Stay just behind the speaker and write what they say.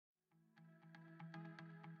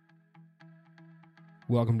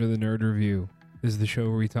Welcome to the Nerd Review. This is the show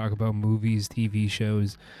where we talk about movies, TV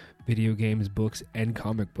shows, video games, books, and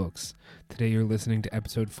comic books. Today you're listening to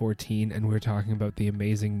episode 14, and we're talking about the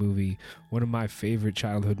amazing movie, one of my favorite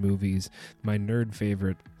childhood movies, my nerd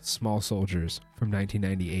favorite, Small Soldiers from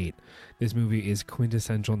 1998. This movie is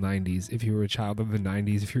quintessential 90s. If you were a child of the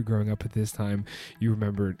 90s, if you're growing up at this time, you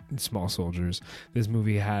remember Small Soldiers. This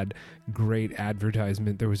movie had great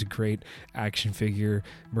advertisement. There was a great action figure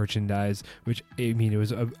merchandise, which, I mean, it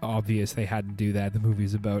was obvious they had to do that. The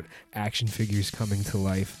movie's about action figures coming to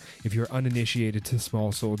life. If you're uninitiated to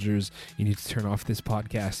Small Soldiers, you need to turn off this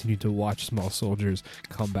podcast. You need to watch Small Soldiers,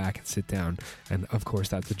 come back and sit down. And of course,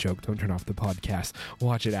 that's a joke. Don't turn off the podcast.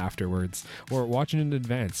 Watch it afterwards, or watch it in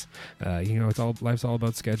advance. Life's all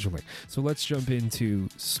about scheduling. So let's jump into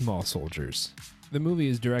Small Soldiers. The movie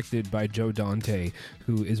is directed by Joe Dante,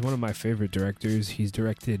 who is one of my favorite directors. He's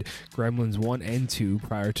directed Gremlins 1 and 2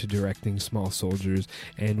 prior to directing Small Soldiers,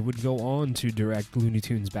 and would go on to direct Looney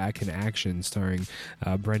Tunes Back in Action, starring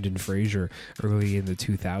Brendan Fraser early in the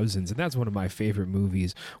 2000s. And that's one of my favorite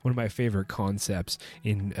movies. One of my favorite concepts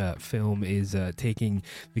in film is taking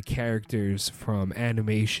the characters from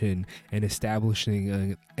animation and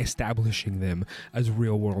establishing them as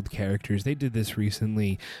real-world characters. They did this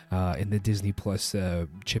recently in the Disney Plus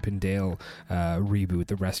Chip and Dale reboot,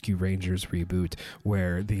 the Rescue Rangers reboot,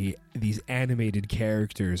 where these animated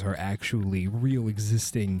characters are actually real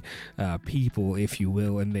existing people, if you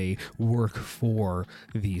will, and they work for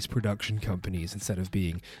these production companies instead of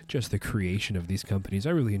being just the creation of these companies. I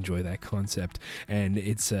really enjoy that concept, and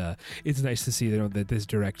it's nice to see that this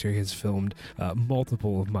director has filmed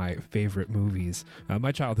multiple of my favorite movies,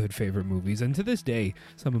 my childhood favorite movies, and to this day,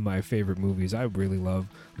 some of my favorite movies. I really love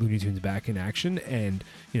Looney Tunes Back in Action, and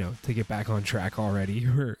to get back on track already,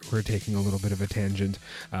 we're taking a little bit of a tangent.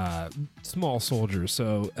 Small Soldiers.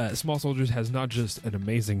 So Small Soldiers has not just an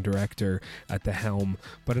amazing director at the helm,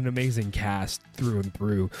 but an amazing cast through and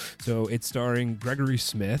through. So it's starring Gregory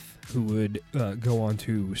Smith, who would go on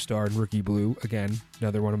to star in Rookie Blue, again,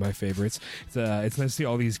 another one of my favorites. It's nice to see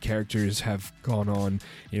all these characters have gone on,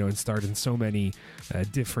 and starred in so many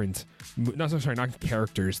different, not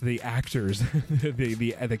characters, the actors,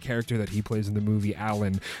 the character that he plays in the movie,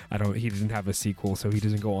 Alan. He didn't have a sequel, so he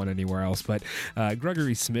doesn't go on anywhere else. But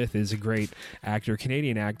Gregory Smith is a great actor,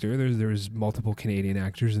 Canadian actor. There's multiple Canadian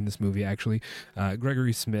actors in this movie, actually.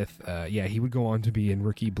 Gregory Smith, he would go on to be in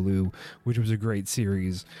Rookie Blue, which was a great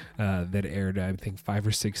series that aired, I think, 5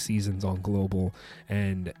 or 6 seasons on Global.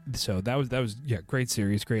 And so that was great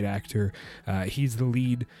series, great actor. He's the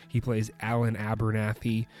lead. He plays Alan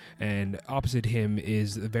Abernathy, and opposite him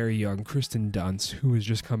is the very young Kristen Dunst, who is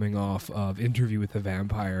just coming off of Interview with the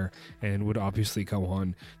Vampire and would obviously go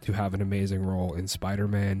on to have an amazing role in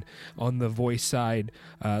Spider-Man. On the voice side,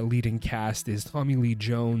 leading cast is Tommy Lee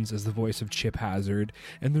Jones as the voice of Chip Hazard,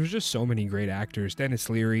 and there's just so many great actors. Dennis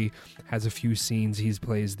Leary has a few scenes. He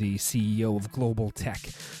plays the CEO of Global Tech,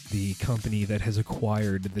 the company that has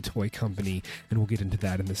acquired the toy company, and we'll get into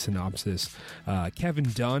that in the synopsis. Kevin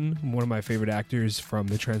Dunn, one of my favorite actors from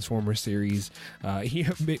the Transformers series,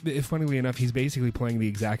 funnily enough, he's basically playing the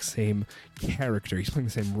exact same character. He's playing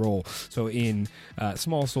the same role. So in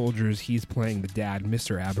Small Soldiers, he's playing the dad,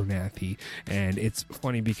 Mr. Abernathy, and it's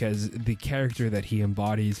funny because the character that he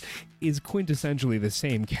embodies is quintessentially the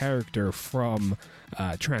same character from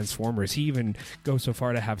Transformers. He even goes so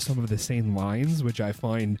far to have some of the same lines, which I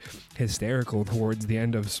find hysterical. Towards the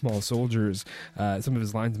end of Small Soldiers, some of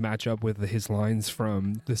his lines match up with his lines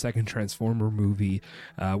from the second Transformer movie,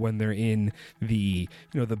 when they're in the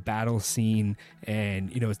battle scene,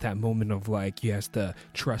 and it's that moment of he has to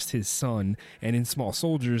trust his son. And in Small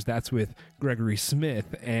Soldiers, that's with Gregory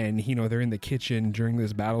Smith, and they're in the kitchen during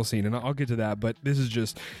this battle scene, and I'll get to that, but this is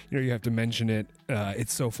just you have to mention it.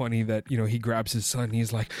 It's so funny that he grabs his son and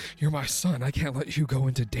he's like, "You're my son, I can't let you go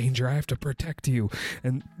into danger, I have to protect you."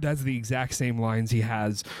 And that's the exact same lines he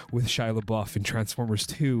has with Shia LaBeouf in Transformers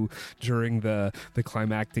 2 during the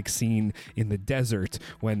climactic scene in the desert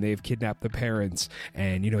when they've kidnapped the parents,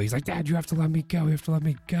 and he's like, "Dad, you have to let me go,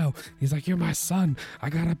 He's like, "You're my son, I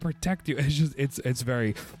gotta protect you." It's just it's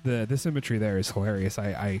very, the symmetry there is hilarious.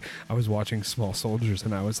 I was watching Small Soldiers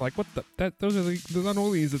and I was like, not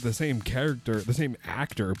only is it the same character, the same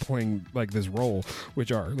actor playing this role,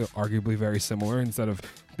 which are arguably very similar, instead of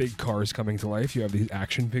big cars coming to life, you have these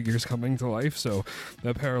action figures coming to life. So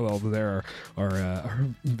the parallels there are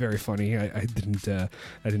very funny. I didn't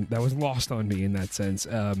that was lost on me in that sense.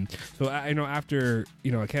 So I know after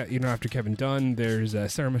after Kevin Dunn, there's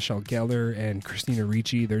Sarah Michelle Gellar and Christina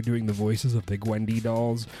Ricci. They're doing the voices of the Gwendy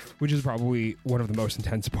dolls, which is probably one of the most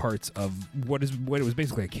intense parts of what it was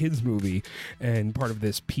basically a kids movie and part of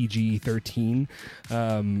this PG-13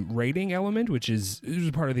 rating element, which is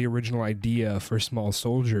part of the original idea for Small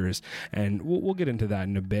Soldiers, and we'll get into that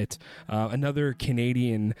in a bit. Another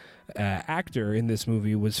Canadian actor in this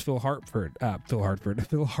movie was Phil Hartman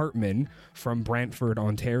from Brantford,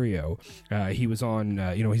 Ontario. He was on,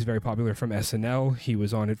 he's very popular from SNL. He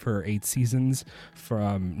was on it for 8 seasons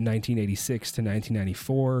from 1986 to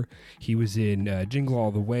 1994. He was in Jingle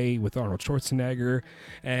All the Way with Arnold Schwarzenegger,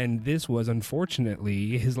 and this was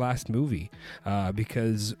unfortunately his last movie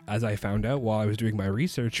because, as I found out while I was doing my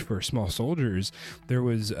research for Small Soldiers, there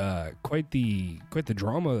was quite the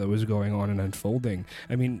drama that was going on and unfolding.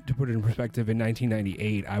 I mean, to put it in perspective, in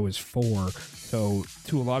 1998 I was 4, so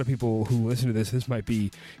to a lot of people who listen to this might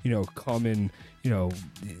be common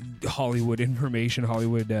Hollywood information,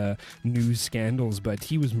 Hollywood news scandals, but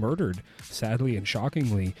he was murdered, sadly and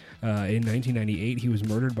shockingly, in 1998. He was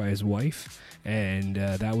murdered by his wife, and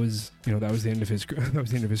that was the end of his career. That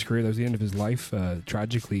was the end of his life,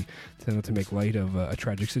 tragically, to make light of a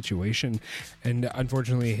tragic situation. And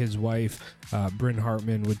unfortunately, his wife, Bryn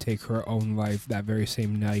Hartman, would take her own life that very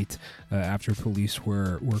same night after police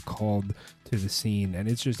were called to the scene. And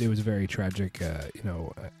it was a very tragic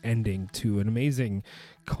ending to an amazing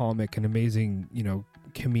comic, an amazing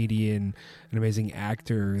comedian, an amazing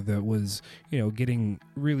actor that was getting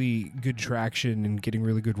really good traction and getting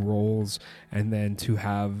really good roles, and then to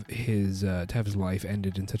have his life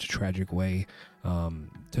ended in such a tragic way,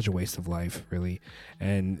 such a waste of life, really.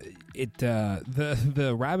 And it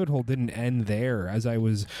the rabbit hole didn't end there. As I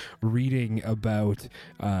was reading about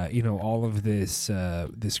all of this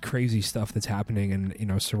crazy stuff that's happening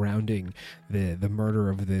and surrounding the murder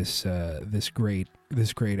of this great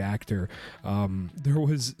actor, there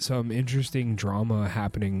was some interesting drama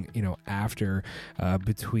happening after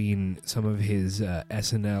between some of his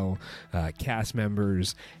SNL cast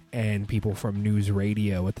members and people from News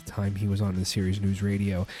Radio at the time he was on the series News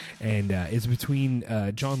Radio, and it's between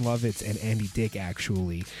John Lovitz and Andy Dick,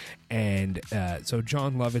 actually. And so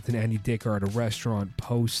John Lovitz and Andy Dick are at a restaurant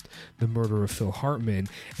post the murder of Phil Hartman,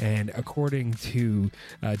 and according to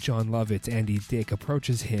John Lovitz, Andy Dick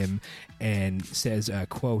approaches him and says,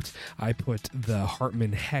 quote, "I put the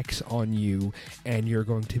Hartman hex on you and you're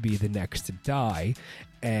going to be the next to die."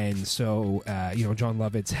 And so, John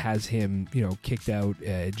Lovitz has him, kicked out,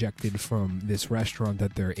 ejected from this restaurant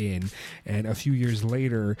that they're in. And a few years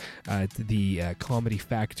later, at the Comedy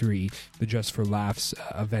Factory, the Just for Laughs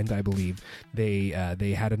event, I believe, they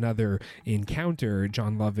had another encounter,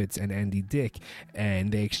 John Lovitz and Andy Dick,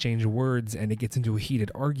 and they exchange words, and it gets into a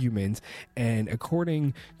heated argument. And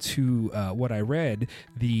according to what I read,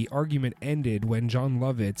 the argument ended when John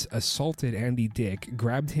Lovitz assaulted Andy Dick,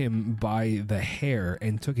 grabbed him by the hair,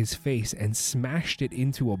 and took his face and smashed it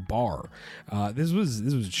into a bar. This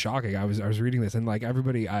was shocking. I was reading this, and like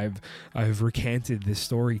everybody I've recanted this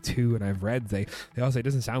story to, and I've read, they all say it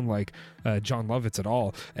doesn't sound like John Lovitz at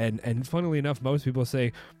all. And funnily enough, most people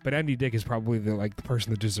say, but Andy Dick is probably the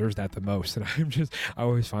person that deserves that the most. And I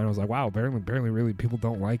always find, I was like, wow, apparently really people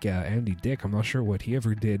don't like Andy Dick. I'm not sure what he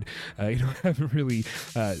ever did. I haven't really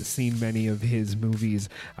seen many of his movies.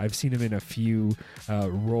 I've seen him in a few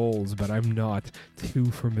roles, but I'm not too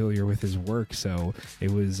familiar with his work. So it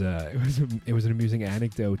was an amusing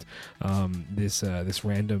anecdote. These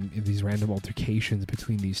random altercations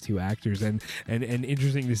between these two actors, and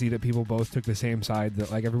interesting to see that people both took the same side.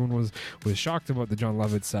 That everyone was shocked about the John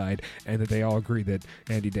Lovitz side, and that they all agreed that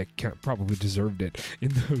Andy Dick probably deserved it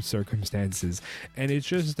in those circumstances. And it's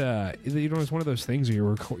just it's one of those things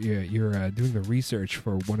where you're doing the research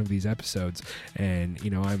for one of these episodes, and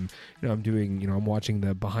I'm watching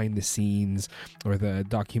the behind the scenes or the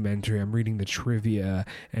documentary, I'm reading the trivia,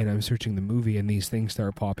 and I'm searching the movie, and these things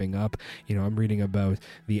start popping up. I'm reading about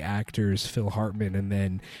the actors Phil Hartman, and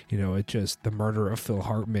then it's just the murder of Phil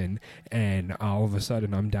Hartman, and all of a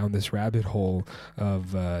sudden I'm down this rabbit hole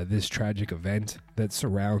of this tragic event. that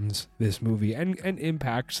surrounds this movie and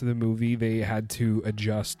impacts the movie. They had to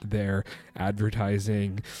adjust their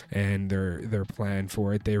advertising and their plan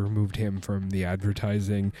for it. They removed him from the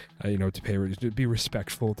advertising, to be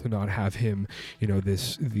respectful, to not have him,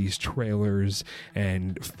 these trailers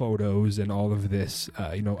and photos and all of this,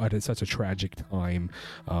 at such a tragic time.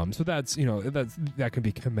 So that can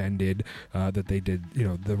be commended, that they did,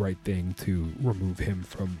 the right thing to remove him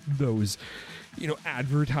from those,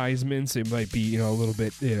 advertisements. It might be, a little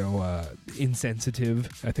bit, insensitive,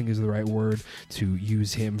 I think is the right word, to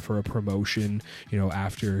use him for a promotion,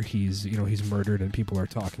 after he's murdered and people are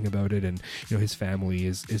talking about it, and, his family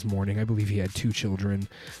is mourning. I believe he had 2 children,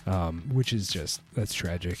 which is that's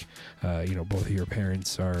tragic. Both of your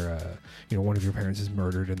parents are, one of your parents is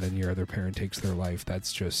murdered and then your other parent takes their life.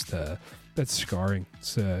 That's just, that's scarring.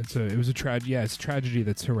 It was a tragedy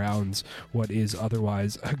that surrounds what is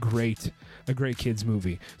otherwise a great kids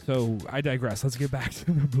movie. So I digress. Let's get back to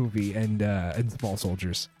the movie and Small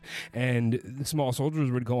Soldiers. And Small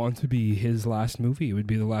Soldiers would go on to be his last movie. It would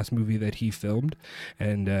be the last movie that he filmed,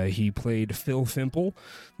 and he played Phil Fimple.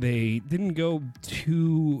 They didn't go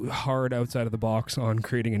too hard outside of the box on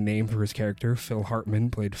creating a name for his character. Phil Hartman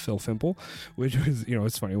played Phil Fimple, which was,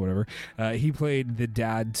 it's funny, whatever. He played the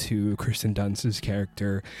dad to Kristen Dunst's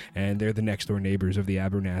character, and they're the next door neighbors of the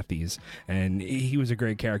Abernathys. And he was a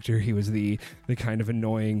great character. He was the kind of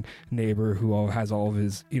annoying neighbor who has all of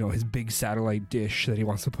his, his big satellite dish that he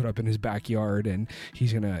wants to put up in his backyard, and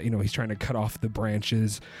he's gonna, he's trying to cut off the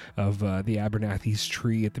branches of the Abernathys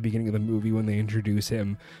tree at the beginning of the movie when they introduce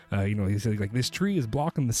him. He's like, this tree is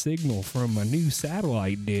blocking the signal from a new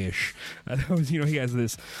satellite dish. He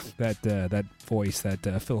has that voice,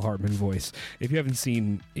 that Phil Hartman voice. If you haven't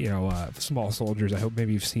seen, Small Soldiers, I hope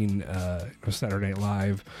maybe you've seen Saturday Night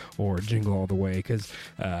Live or Jingle All the Way, because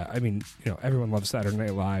everyone loves Saturday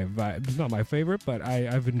Night Live. It's not my favorite, but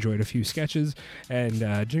I've enjoyed a few sketches,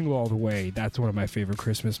 and Jingle All the Way, that's one of my favorite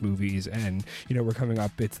Christmas movies. And we're coming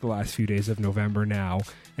up, it's the last few days of November now,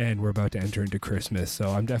 and we're about to enter into Christmas, so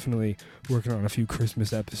I'm definitely working on a few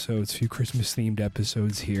Christmas episodes, a few Christmas themed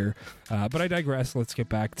episodes here, but I digress. Let's get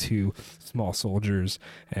back to Small Soldiers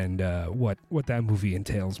and what that movie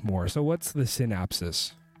entails more. So what's the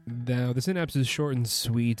synopsis? Now, the synopsis is short and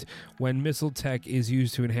sweet. When missile tech is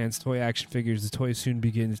used to enhance toy action figures, the toys soon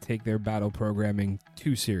begin to take their battle programming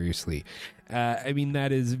too seriously.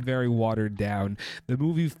 That is very watered down. The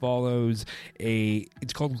movie follows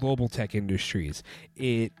it's called Global Tech Industries.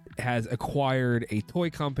 It has acquired a toy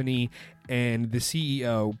company, and the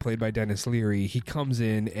CEO, played by Dennis Leary, he comes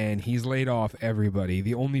in and he's laid off everybody.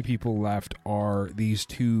 The only people left are these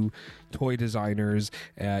 2 toy designers,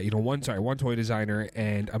 one toy designer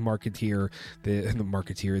and a marketeer, this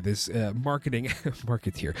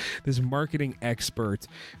marketing expert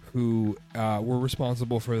who were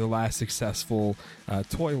responsible for the last successful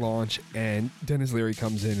toy launch. And Dennis Leary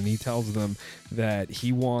comes in and he tells them that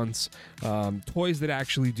he wants toys that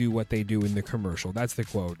actually do what they do in the commercial. That's the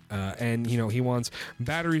quote. And he wants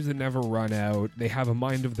batteries that never run out. They have a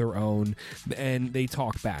mind of their own, and they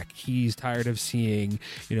talk back. He's tired of seeing,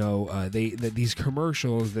 these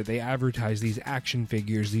commercials that they advertise these action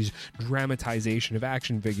figures, these dramatization of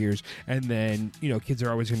action figures, and then kids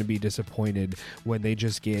are always going to be disappointed when they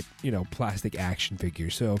just get plastic action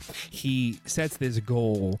figures. So he sets this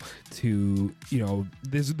goal to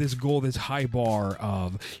this high bar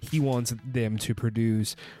of, he wants them to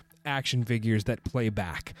produce action figures that play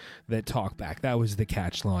back, that talk back. That was the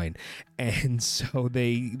catch line. And so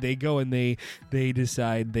they go and they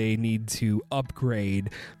decide they need to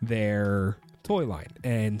upgrade their toy line.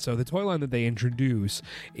 And so the toy line that they introduce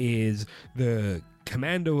is the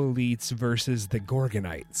Commando Elites versus the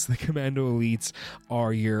Gorgonites. The Commando Elites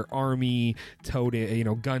are your army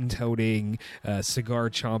gun-toting,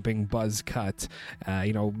 cigar-chomping buzz cut,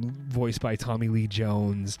 voiced by Tommy Lee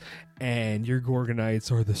Jones. And your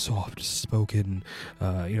Gorgonites are the soft-spoken,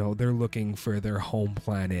 they're looking for their home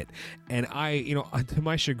planet. And to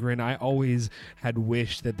my chagrin, I always had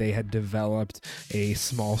wished that they had developed a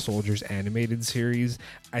Small Soldiers animated series.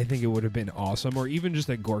 I think it would have been awesome, or even just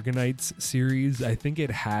a Gorgonites series. I think it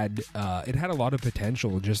had a lot of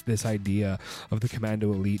potential, just this idea of the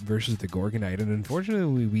Commando Elite versus the Gorgonite. And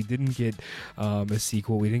unfortunately, we didn't get a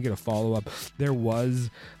sequel. We didn't get a follow-up. There was,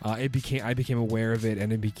 I became aware of it,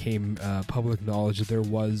 and it became public knowledge that there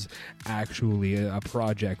was actually a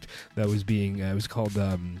project that was being, it was called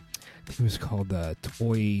think it was called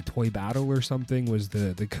Toy Battle or something was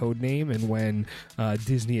the code name. And when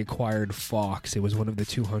Disney acquired Fox, it was one of the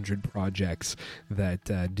 200 projects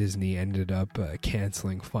that Disney ended up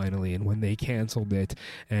canceling finally. And when they canceled it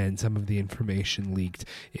and some of the information leaked,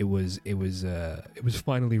 it was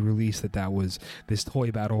finally released that was this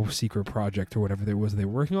Toy Battle secret project or whatever there was they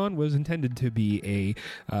were working on was intended to be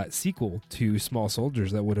a sequel to Small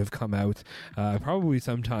Soldiers that would have come out probably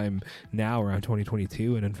sometime now around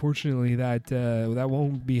 2022, and unfortunately that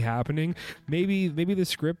won't be happening. Maybe the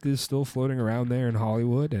script is still floating around there in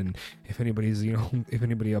Hollywood, and if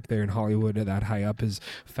anybody up there in Hollywood that high up has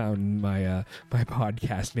found my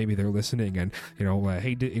podcast, maybe they're listening and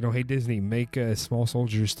hey Disney, make Small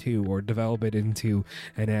Soldiers 2 or develop it into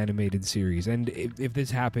an animated series. And if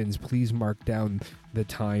this happens, please mark down the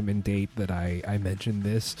time and date that I mentioned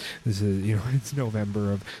this. This is, it's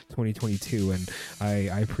November of 2022, and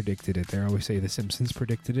I predicted it. They always say The Simpsons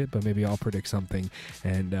predicted it, but maybe I'll predict something,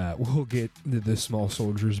 and we'll get the Small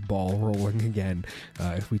Soldiers ball rolling again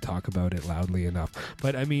if we talk about it loudly enough.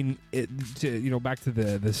 But I mean, back to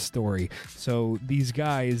the story. So these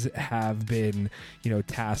guys have been,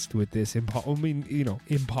 tasked with this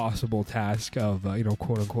impossible task of,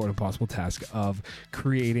 quote unquote impossible task of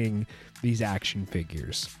creating these action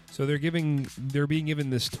figures. So they're being given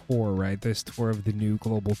this tour, right? This tour of the new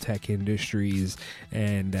global tech industries,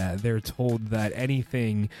 and they're told that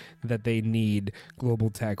anything that they need, global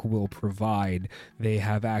tech will provide. They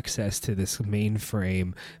have access to this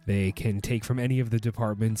mainframe. They can take from any of the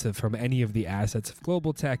departments, from any of the assets of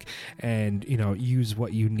global tech, and use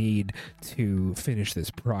what you need to finish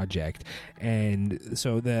this project. And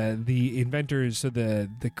so the inventors, so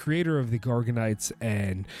the creator of the Gorgonites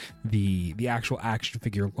and the actual action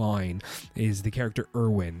figure line is the character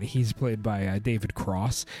Irwin. He's played by David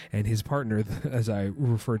Cross, and his partner, as I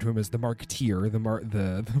refer to him as the marketeer,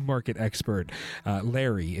 the market expert,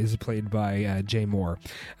 Larry, is played by Jay Moore.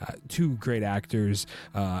 Two great actors.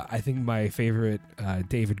 I think my favorite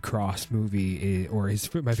David Cross movie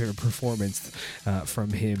my favorite performance from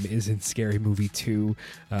him is in Scary Movie 2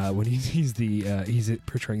 when he's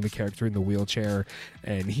portraying the character in the wheelchair,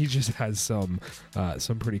 and he just has some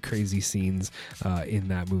pretty crazy scenes in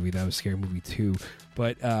that movie. That was Scary Movie 2.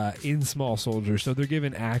 But in Small Soldiers, so they're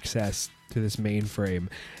given access to this mainframe,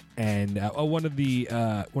 and one of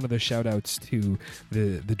the shout outs to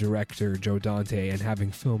the director Joe Dante, and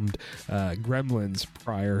having filmed Gremlins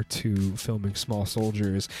prior to filming Small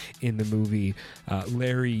Soldiers in the movie,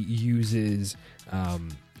 Larry uses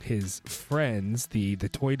his friends, the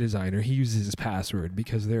toy designer, he uses his password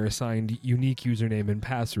because they're assigned unique username and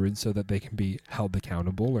passwords so that they can be held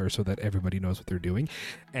accountable, or so that everybody knows what they're doing.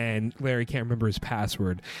 And Larry can't remember his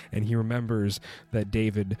password, and he remembers that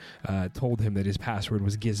David told him that his password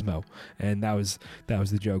was Gizmo, and that was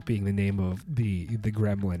the joke, being the name of the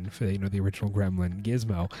gremlin, for the original gremlin,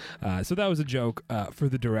 Gizmo. So that was a joke for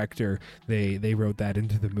the director. They wrote that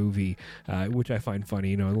into the movie, which I find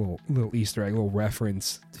funny. A little Easter egg, a little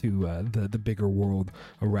reference to the bigger world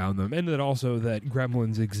around them, and that also that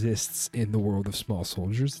Gremlins exists in the world of Small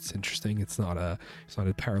Soldiers. It's interesting. It's not a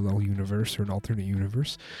parallel universe or an alternate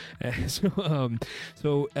universe.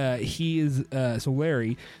 So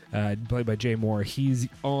Larry, played by Jay Moore, he's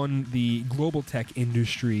on the Global Tech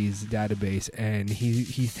Industries database, and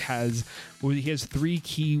he has 3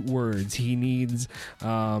 key words. He needs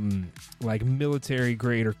like military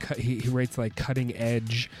grade, or he writes like cutting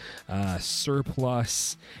edge,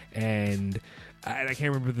 surplus, and I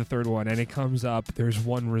can't remember the third one, and it comes up, there's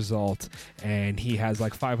one result, and he has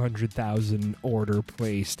like 500,000 order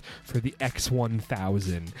placed for the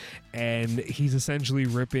X1000, and he's essentially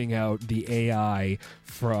ripping out the AI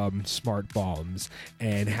from smart bombs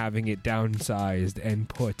and having it downsized and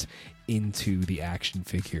put into the action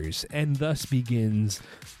figures, and thus begins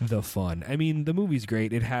the fun. I mean, the movie's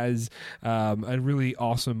great. It has a really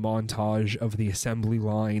awesome montage of the assembly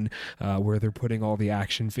line where they're putting all the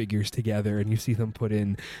action figures together, and you see them put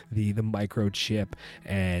in the microchip,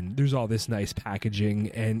 and there's all this nice packaging,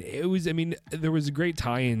 and there was great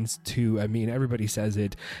tie-ins to, everybody says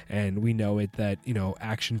it, and we know it, that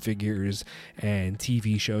action figures and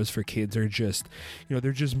TV shows for kids are just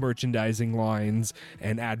they're just merchandising lines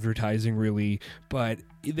and advertising, really, but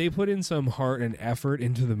they put in some heart and effort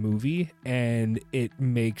into the movie, and it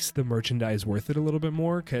makes the merchandise worth it a little bit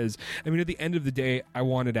more. Because I mean, at the end of the day, I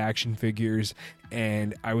wanted action figures,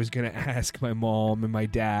 and I was gonna ask my mom and my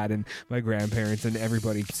dad and my grandparents and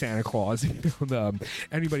everybody, Santa Claus,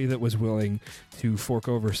 anybody that was willing to fork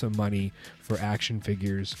over some money for action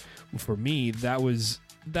figures. For me, that was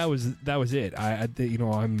it.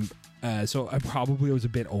 So I probably was a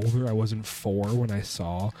bit older. I wasn't 4 when I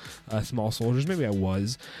saw Small Soldiers. Maybe I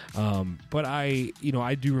was, but I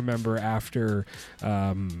do remember after,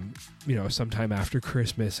 sometime after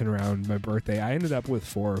Christmas and around my birthday, I ended up with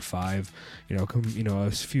 4 or 5.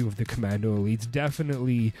 A few of the Commando Elites,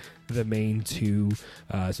 definitely the main 2.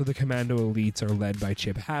 So the Commando Elites are led by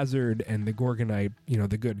Chip Hazard, and the Gorgonite,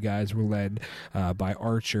 the good guys, were led by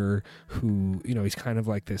Archer, who he's kind of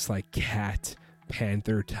like this like cat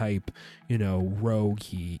panther type rogue.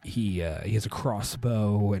 He has a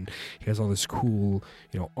crossbow, and he has all this cool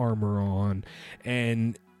armor on.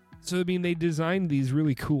 And so I mean, they designed these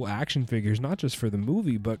really cool action figures, not just for the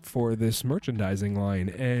movie but for this merchandising line,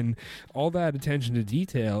 and all that attention to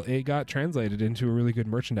detail, it got translated into a really good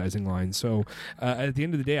merchandising line. So at the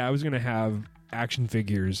end of the day, I was going to have action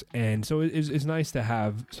figures, and so it's nice to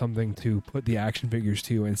have something to put the action figures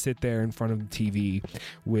to and sit there in front of the TV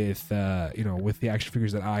with with the action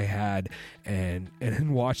figures that I had, and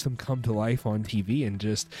watch them come to life on TV and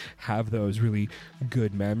just have those really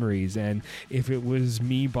good memories. And if it was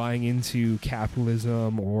me buying into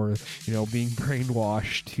capitalism or being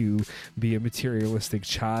brainwashed to be a materialistic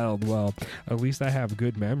child, well, at least I have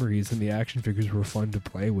good memories, and the action figures were fun to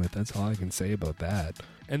play with. That's all I can say about that.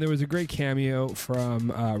 And there was a great cameo from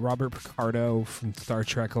Robert Picardo, from Star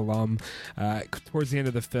Trek alum. Towards the end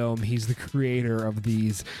of the film, he's the creator of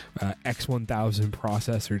these X1000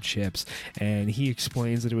 processor chips, and he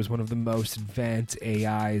explains that it was one of the most advanced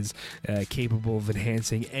AIs capable of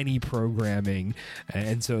enhancing any programming,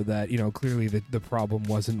 and so that clearly the problem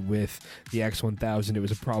wasn't with the X1000, it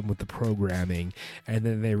was a problem with the programming. And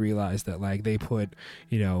then they realized that they put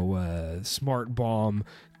smart bomb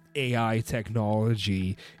AI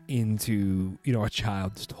technology into a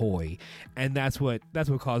child's toy, and that's what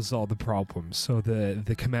causes all the problems. So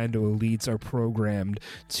the Commando Elites are programmed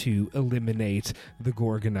to eliminate the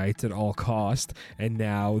Gorgonites at all cost, and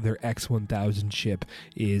now their X1000 chip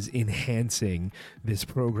is enhancing this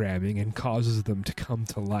programming and causes them to come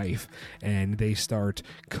to life, and they start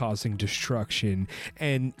causing destruction.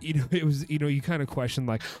 And it was you kind of question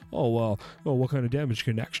what kind of damage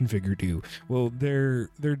can an action figure do? Well, they're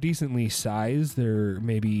decently sized. They're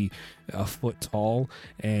maybe a foot tall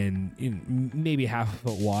and maybe half a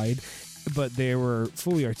foot wide, but they were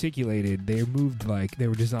fully articulated. They moved they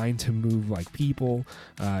were designed to move like people.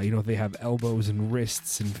 They have elbows and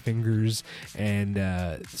wrists and fingers, and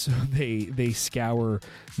so they scour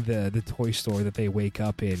the toy store that they wake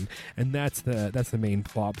up in, and that's the main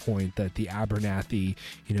plot point, that the Abernathy,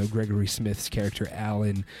 Gregory Smith's character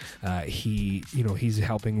Alan, he's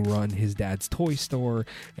helping run his dad's toy store,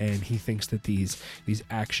 and he thinks that these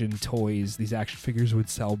action toys, these action figures would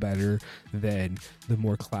sell better than the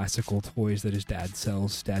more classical toys that his dad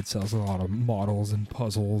sells. Dad sells a lot of models and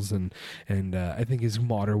puzzles, and I think his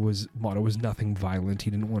motto was nothing violent. He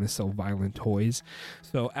didn't want to sell violent toys.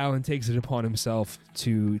 So Alan takes it upon himself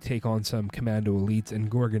to take on some Commando Elites and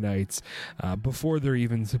Gorgonites before they're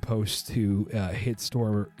even supposed to hit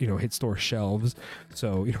store shelves.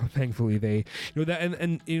 So thankfully they that,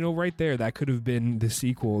 and right there, that could have been the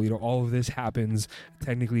sequel. All of this happens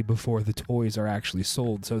technically before the toys are actually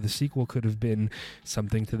sold, so the sequel could have been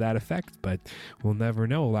something to that effect, but we'll never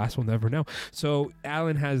know. Alas, we'll never know. So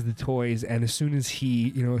Alan has the toys, and as soon as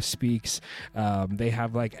he speaks, they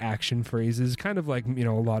have action phrases, kind of a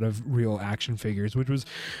lot of real action figures, which was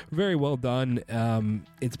very well done.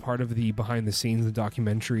 It's part of the behind the scenes, the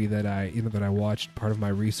documentary that I watched, part of my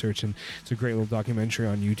research, and it's a great little documentary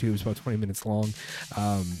on YouTube. It's about 20 minutes long.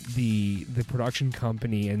 The production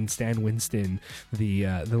company and Stan Winston, the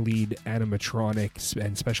lead animatronics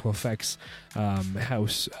and special effects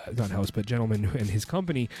gentleman and his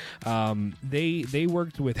company, they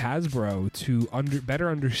worked with Hasbro to better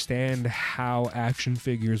understand how action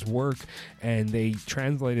figures work, and they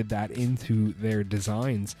translated that into their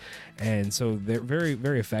designs. And so they're very,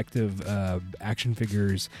 very effective action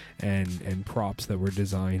figures and props that were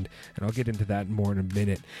designed, and I'll get into that more in a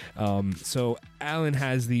minute. So Alan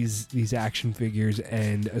has these action figures,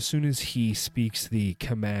 and as soon as he speaks the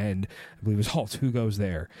command, I believe it's halt, who goes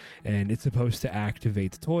there, and it's supposed to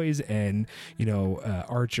activate the toys. And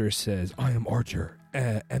Archer says, "I am Archer,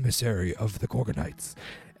 emissary of the Gorgonites."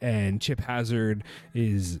 And Chip Hazard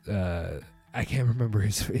is I can't remember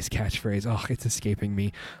his catchphrase. Oh, it's escaping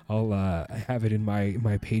me. I have it in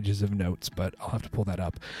my pages of notes, but I'll have to pull that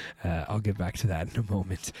up. I'll get back to that in a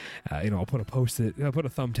moment. I'll put a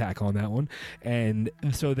thumbtack on that one. And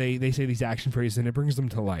so they say these action phrases, and it brings them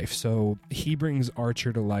to life. So he brings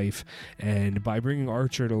Archer to life, and by bringing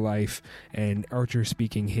Archer to life, and Archer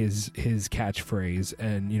speaking his catchphrase,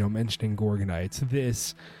 and mentioning Gorgonites,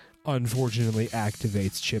 this unfortunately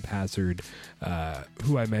activates Chip Hazard,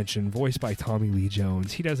 who I mentioned, voiced by Tommy Lee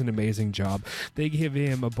Jones. He does an amazing job. They give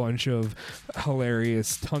him a bunch of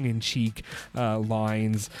hilarious tongue-in-cheek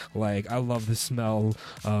lines, like, I love the smell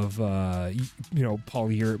of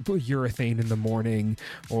polyurethane in the morning,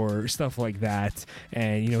 or stuff like that.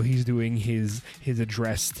 And he's doing his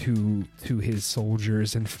address to his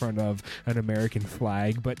soldiers in front of an American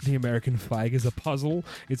flag, but the American flag is a puzzle.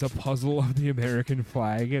 It's a puzzle of the American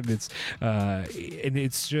flag, and it's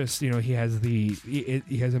just he has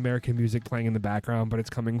American music playing in the background, but it's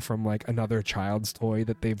coming from like another child's toy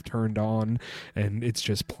that they've turned on, and it's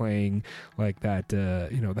just playing like that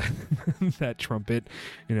that trumpet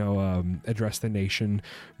address the nation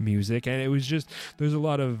music. And it was just there's a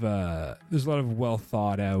lot of well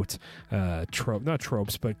thought out not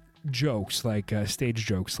tropes but jokes, like stage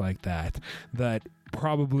jokes like that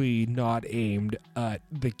probably not aimed at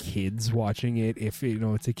the kids watching it. If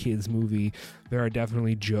it's a kids movie, there are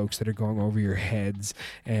definitely jokes that are going over your heads,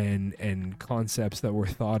 and concepts that were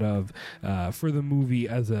thought of for the movie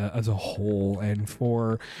as a whole. And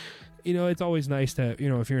for it's always nice to,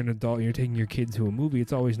 if you're an adult and you're taking your kid to a movie,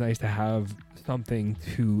 it's always nice to have something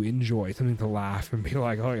to enjoy, something to laugh and be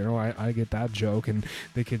like, oh, I get that joke, and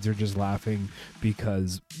the kids are just laughing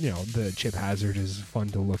because, the Chip Hazard is fun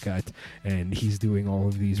to look at, and he's doing all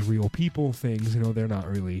of these real people things. They're not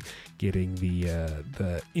really getting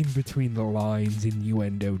the in between the lines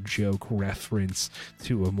innuendo joke reference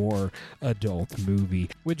to a more adult movie,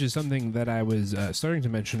 which is something that I was starting to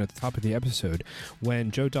mention at the top of the episode.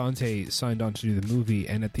 When Joe Dante signed on to do the movie,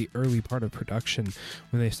 and at the early part of production,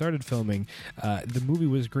 when they started filming, the movie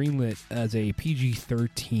was greenlit as a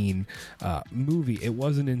PG-13 movie. It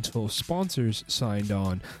wasn't until sponsors signed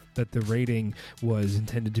on that the rating was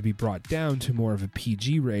intended to be brought down to more of a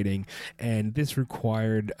PG rating, and this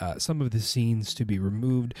required some of the scenes to be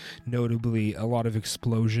removed, notably a lot of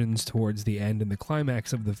explosions towards the end and the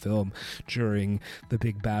climax of the film during the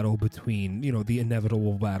big battle between, the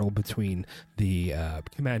inevitable battle between the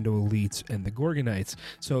Commando Elites and the Gorgonites.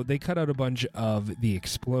 So they cut out a bunch of the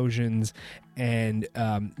explosions, and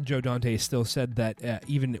Joe Dante still said that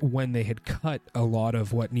even when they had cut a lot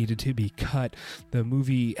of what needed to be cut, the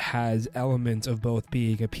movie has elements of both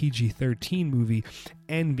being a PG-13 movie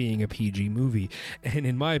and being a PG movie. And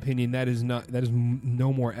in my opinion, that is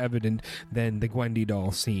no more evident than the Gwendy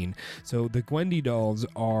doll scene. So the Gwendy dolls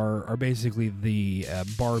are basically the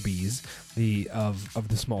Barbies of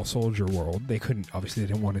the small soldier world. They didn't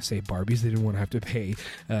want to say Barbies. They didn't want to have to pay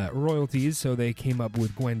royalties, so they came up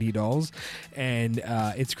with Gwendy dolls. And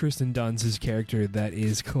it's Kristen Dunst's character that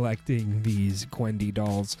is collecting these Gwendy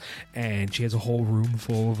dolls, and she has a whole room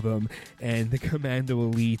full of them. And the Commando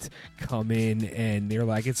Elite come in, and they're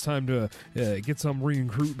like, it's time to get some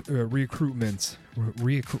recruits.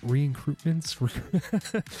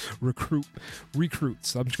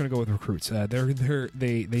 I'm just gonna go with recruits.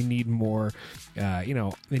 They need more, they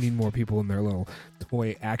need more people in their little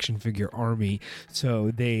toy action figure army.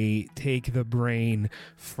 So they take the brain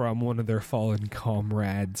from one of their fallen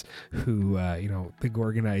comrades, who, the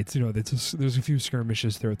Gorgonites. There's a few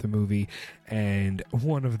skirmishes throughout the movie, and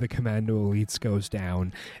one of the Commando Elites goes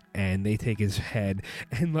down, and they take his head.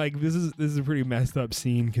 And like, this is a pretty messed up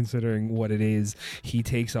scene considering what it is. He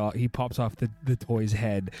pops off the toy's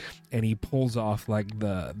head, and he pulls off like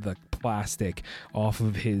the plastic off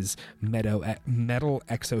of his metal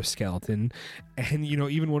exoskeleton. And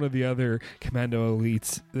even one of the other Commando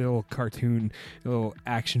Elites, the little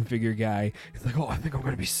action figure guy, is like, oh, I think I'm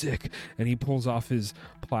gonna be sick, and he pulls off his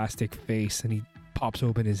plastic face, and he pops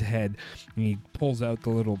open his head, and he pulls out the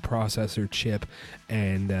little processor chip,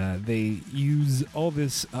 and they use all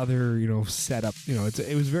this other setup.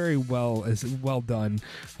 It was very well done,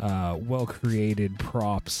 well created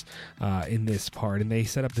props in this part, and they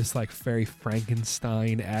set up this like very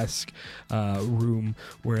Frankenstein-esque room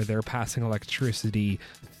where they're passing electricity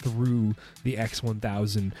through the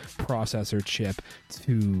X1000 processor chip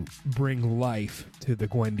to bring life to the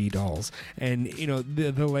Gwendy dolls. And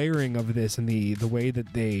the layering of this, and the the way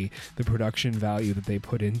that the production value that they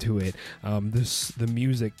put into it, the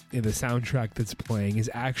music, the soundtrack that's playing is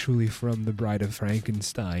actually from The Bride of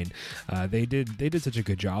Frankenstein. They did such a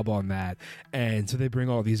good job on that, and so they bring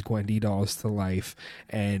all these Gwendy dolls to life,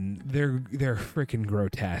 and they're freaking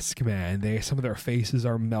grotesque, man. Some of their faces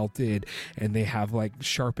are melted, and they have like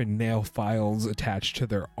sharpened nail files attached to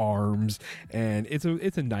their arms, and it's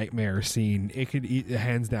a nightmare scene. It could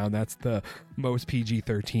hands down, that's the most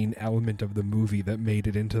PG-13 element of the movie that made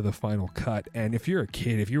it into the final cut. And if you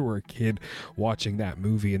were a kid watching that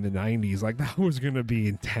movie in the 90s, like, that was gonna be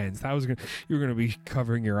intense. You're gonna be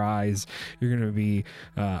covering your eyes. You're gonna be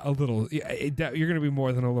you're gonna be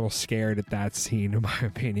more than a little scared at that scene, in my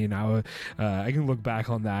opinion. I can look back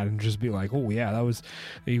on that and just be like, oh yeah, that was,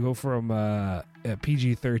 you go from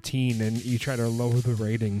PG-13 and you try to lower the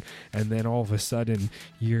rating, and then all of a sudden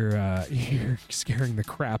you're scaring the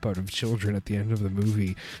crap out of children at the end of the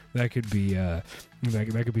movie. That could be that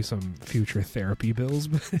could be some future therapy bills,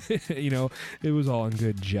 but it was all in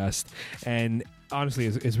good jest. And honestly,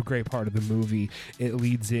 it's a great part of the movie. It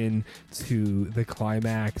leads in to the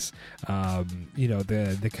climax.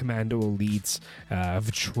 The Commando Elites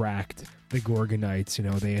have tracked the Gorgonites.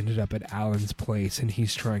 They ended up at Alan's place, and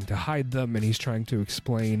he's trying to hide them, and he's trying to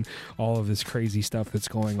explain all of this crazy stuff that's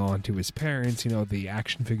going on to his parents. The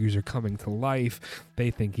action figures are coming to life.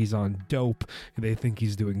 They think he's on dope. They think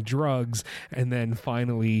he's doing drugs. And then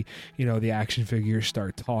finally, the action figures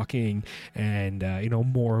start talking, and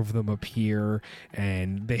more of them appear,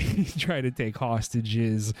 and they try to take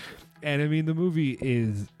hostages. And I mean, the movie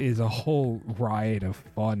is a whole riot of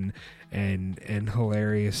fun and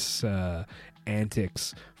hilarious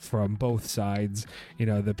antics from both sides.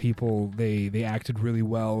 The people, they acted really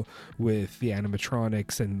well with the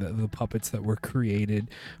animatronics and the puppets that were created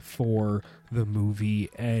for the movie,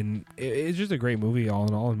 and it's just a great movie all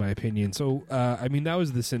in all, in my opinion. So I mean, that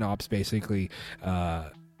was the synopsis, basically.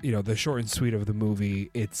 The short and sweet of the movie.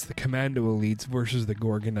 It's the Commando Elites versus the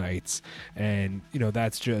Gorgonites, and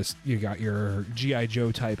that's just, you got your G.I.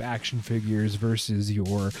 Joe type action figures versus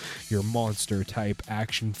your monster type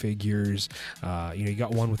action figures. You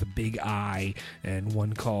got one with a big eye, and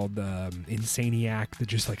one called Insaniac that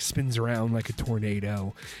just like spins around like a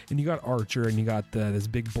tornado, and you got Archer, and you got this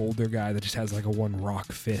big boulder guy that just has like a one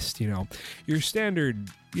rock fist. Your standard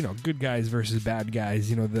good guys versus bad guys.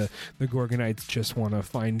 The Gorgonites just want to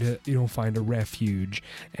find a refuge,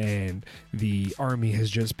 and the army has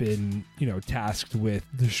just been tasked with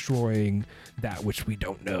destroying that which we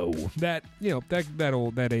don't know. That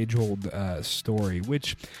that age old story,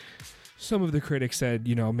 which some of the critics said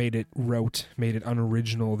made it rote, made it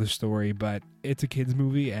unoriginal, the story, but it's a kids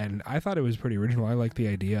movie, and I thought it was pretty original. I liked the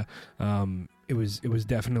idea. It was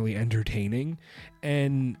definitely entertaining,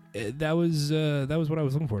 and that was what I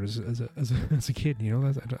was looking for as a kid.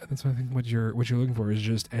 That's what I think. What you're looking for is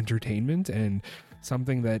just entertainment and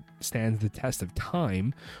something that stands the test of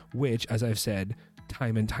time, which, as I've said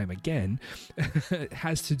time and time again,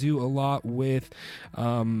 has to do a lot with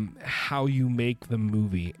how you make the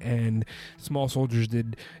movie. And Small Soldiers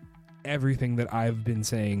did everything that I've been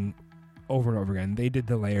saying over and over again. They did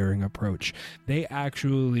the layering approach. They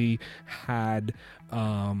actually had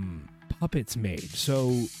puppets made.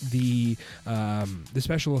 So the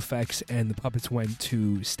special effects and the puppets went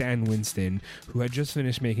to Stan Winston, who had just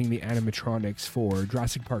finished making the animatronics for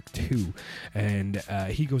Jurassic Park 2, and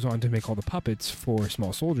he goes on to make all the puppets for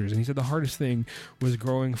Small Soldiers. And he said the hardest thing was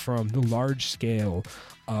growing from the large scale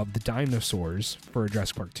of the dinosaurs for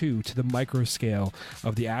Jurassic Park 2 to the micro scale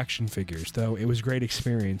of the action figures. Though it was a great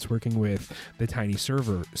experience working with the tiny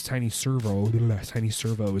servos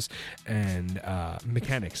and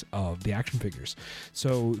mechanics of the action figures.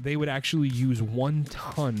 So they would actually use 1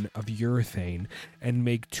 ton of urethane and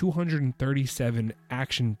make 237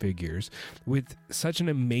 action figures with such an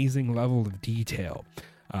amazing level of detail.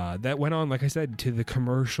 That went on, like I said, to the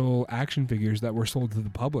commercial action figures that were sold to the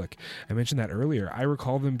public. I mentioned that earlier. I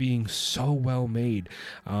recall them being so well made.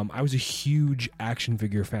 I was a huge action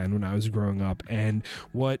figure fan when I was growing up, and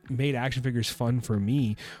what made action figures fun for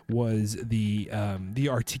me was the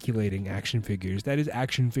articulating action figures. That is,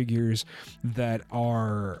 action figures that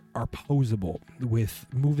are posable with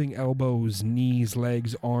moving elbows, knees,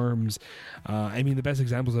 legs, arms. I mean, the best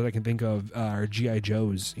examples that I can think of are G.I.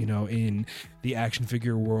 Joes. In the action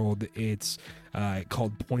figure world, it's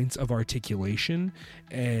called points of articulation,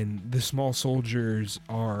 and the Small Soldiers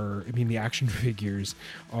are, the action figures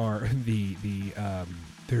are the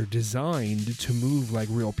they're designed to move like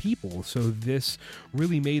real people. So this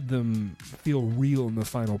really made them feel real in the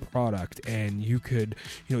final product. And you could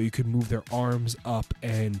move their arms up,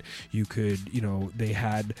 and you could, they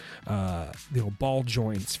had, ball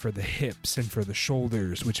joints for the hips and for the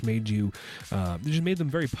shoulders, which made just made them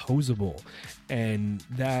very posable. And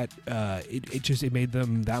that it made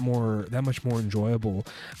them that much more enjoyable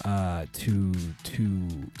to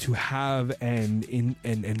have and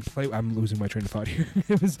play. I'm losing my train of thought here.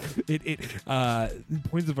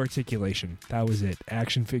 Points of articulation. That was it.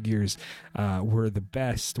 Action figures were the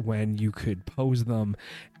best when you could pose them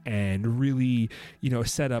and really,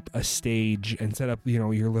 set up a stage and set up,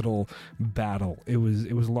 your little battle. It was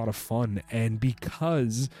a lot of fun. And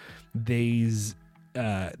because these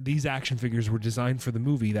action figures were designed for the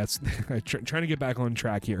movie, that's trying to get back on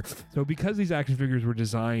track here. So because these action figures were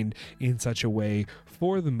designed in such a way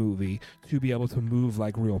for the movie to be able to move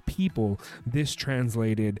like real people, this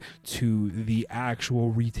translated to the actual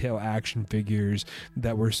retail action figures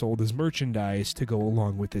that were sold as merchandise to go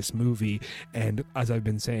along with this movie. And as I've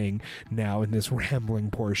been saying now in this rambling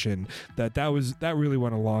portion, that really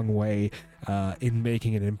went a long way in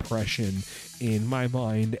making an impression in my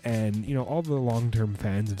mind and all the long-term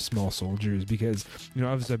fans of Small Soldiers, because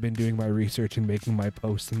obviously I've been doing my research and making my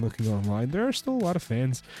posts and looking online. There are still a lot of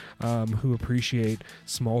fans who appreciate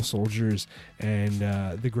Small Soldiers and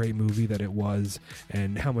the great movie that it was,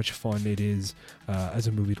 and how much fun it is as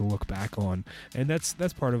a movie to look back on. And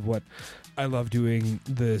that's part of what I love doing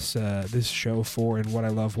this show for, and what I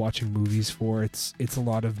love watching movies for. It's a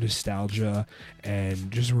lot of nostalgia and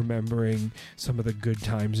just remembering some of the good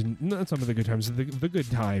times, and not some of the good times, the good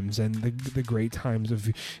times and the great times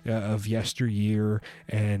of yesteryear,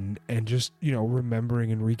 and just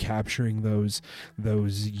remembering and recapturing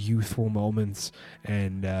those youthful moments.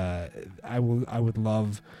 And I would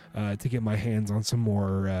love to get my hands on some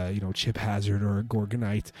more Chip Hazard or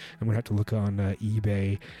Gorgonite. I'm gonna have to look on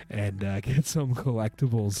eBay and get some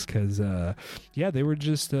collectibles, because they were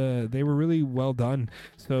just they were really well done.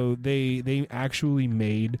 So they actually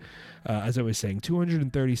made, as I was saying,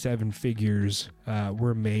 237 figures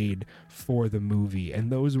were made for the movie,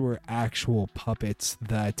 and those were actual puppets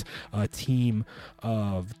that a team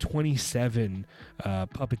of 27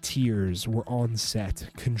 puppeteers were on set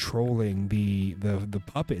controlling the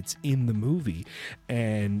puppets in the movie.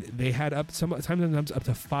 And they had sometimes up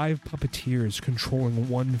to 5 puppeteers controlling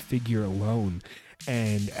one figure alone.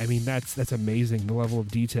 And I mean, that's amazing, the level of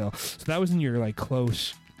detail. So that was in your like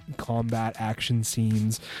close combat action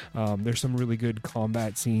scenes. There's some really good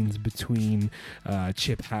combat scenes between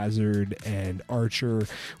Chip Hazard and Archer,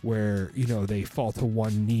 where they fall to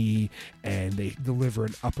one knee and they deliver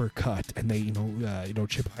an uppercut, and they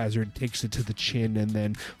Chip Hazard takes it to the chin and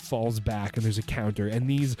then falls back, and there's a counter. And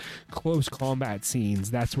these close combat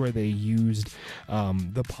scenes, that's where they used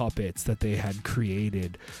the puppets that they had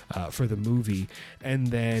created for the movie. And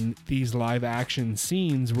then these live action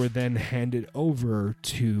scenes were then handed over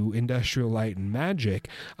to Industrial Light and Magic,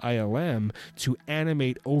 ILM, to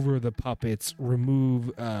animate over the puppets,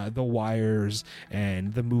 remove the wires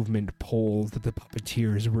and the movement poles that the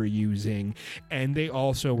puppeteers were using. And they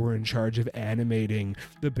also were in charge of animating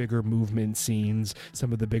the bigger movement scenes,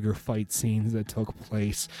 some of the bigger fight scenes that took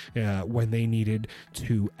place when they needed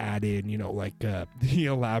to add in, the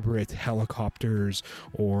elaborate helicopters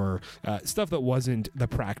or stuff that wasn't the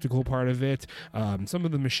practical part of it. Some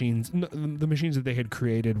of the machines that they had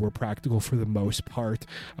created were practical for the most part,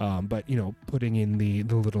 but putting in the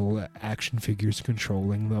little action figures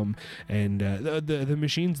controlling them, and the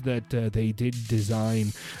machines that they did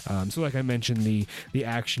design. So like I mentioned, the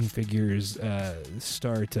action figures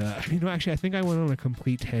start. Actually, I think I went on a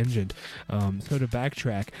complete tangent. So to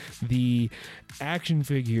backtrack, the action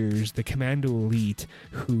figures, the Commando Elite,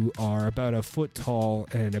 who are about a foot tall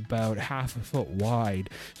and about half a foot wide,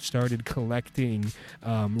 started collecting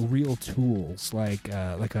real tools like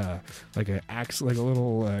a axe, like a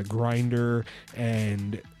little grinder,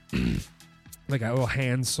 and like a little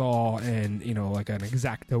handsaw, and like an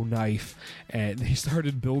X-Acto knife. And they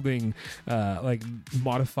started building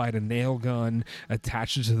modified a nail gun,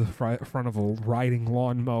 attached it to the front of a riding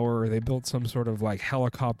lawnmower. They built some sort of like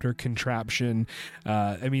helicopter contraption.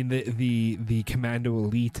 The Commando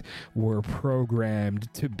Elite were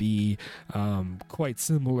programmed to be quite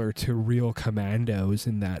similar to real commandos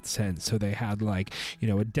in that sense. So they had a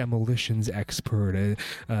demolitions expert,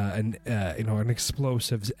 an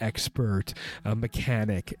explosives expert, a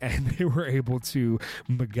mechanic, and they were able to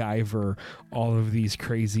MacGyver all of these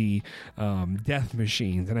crazy death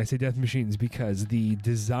machines. And I say death machines because the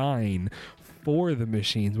design for the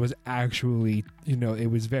machines was actually,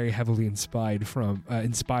 it was very heavily inspired from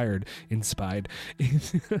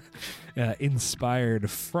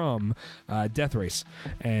Death Race,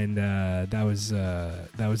 and that was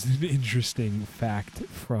an interesting fact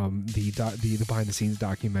from the behind the scenes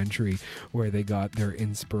documentary where they got their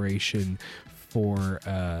inspiration for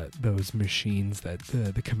those machines that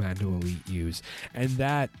the Commando Elite use. And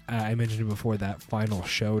that, I mentioned it before, that final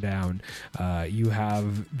showdown, you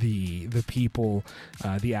have the people,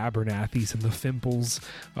 the Abernathys and the Fimples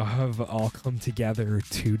have all come together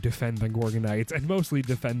to defend the Gorgonites, and mostly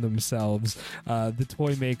defend themselves. The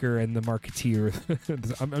toy maker and the marketeer,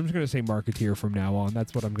 I'm just going to say marketeer from now on,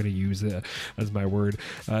 that's what I'm going to use as my word.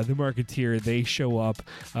 The marketeer, they show up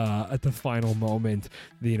at the final moment.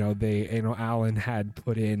 Alan had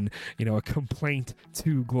put in, a complaint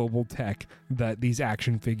to Global Tech that these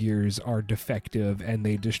action figures are defective and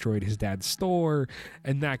they destroyed his dad's store,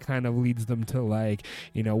 and that kind of leads them to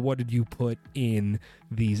what did you put in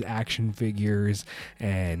these action figures?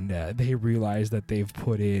 And they realize that they've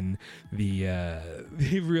put in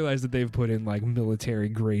military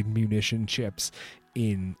grade munition chips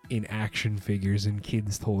in action figures and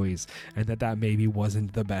kids toys, and that maybe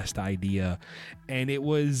wasn't the best idea. And it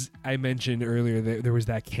was, I mentioned earlier that there was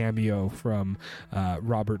that cameo from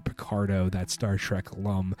Robert Picardo, that Star Trek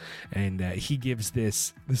alum, and he gives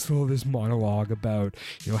this monologue about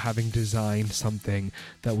having designed something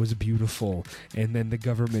that was beautiful, and then the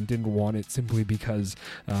government didn't want it simply because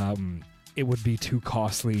it would be too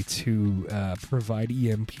costly to provide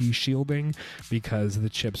EMP shielding because the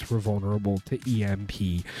chips were vulnerable to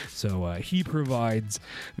EMP. So he provides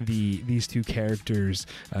these two characters,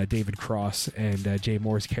 David Cross and Jay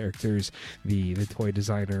Moore's characters, the toy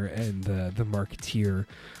designer and the marketeer.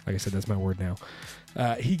 Like I said, that's my word now.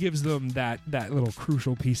 He gives them that little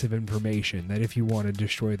crucial piece of information that if you want to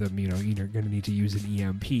destroy them, you're going to need to use an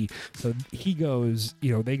EMP. So he goes,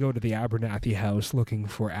 they go to the Abernathy house looking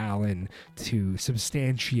for Alan to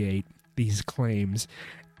substantiate these claims.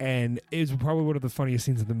 And it's probably one of the funniest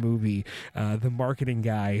scenes of the movie. The marketing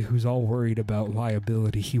guy, who's all worried about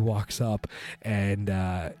liability, he walks up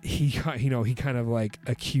and he kind of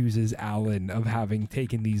accuses Alan of having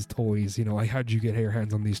taken these toys. How'd you get your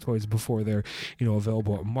hands on these toys before they're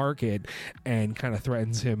available at market? And kind of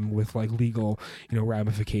threatens him with legal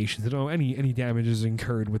ramifications. Any damages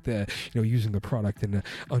incurred with the using the product in an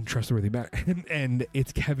untrustworthy manner. And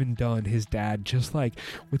it's Kevin Dunn, his dad, just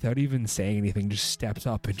without even saying anything, just steps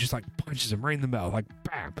up and just punches him right in the mouth,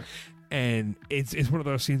 bam. And it's one of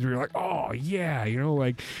those scenes where you're oh yeah,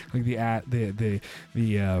 the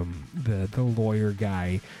lawyer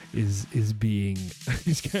guy is being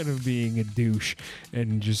he's kind of being a douche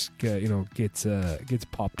and just gets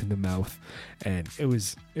popped in the mouth. And it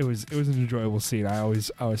was an enjoyable scene. I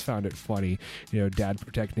always found it funny, dad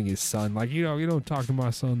protecting his son, you don't talk to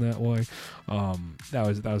my son that way.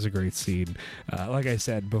 That was a great scene. Like I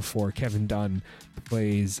said before, Kevin Dunn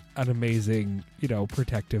plays an amazing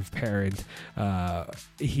protective parent.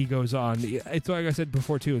 He goes on, it's like I said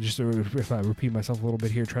before too, just if I repeat myself a little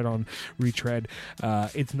bit here, retread,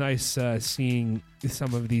 it's nice seeing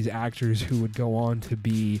some of these actors who would go on to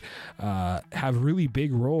be have really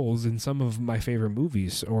big roles in some of my favorite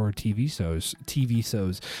movies or TV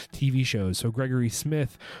shows. So Gregory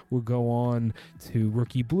Smith will go on to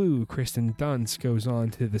Rookie Blue. Kristen Dunst goes on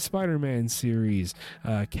to the Spider-Man series.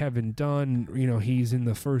 Kevin Dunn, he's in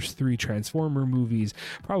the first 3 Transformer movies.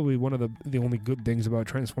 Probably one of the only good things about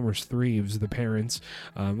Transformers 3 was the parents.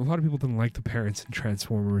 A lot of people didn't like the parents in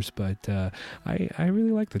Transformers, but I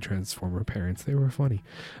really like the Transformer parents. They were funny.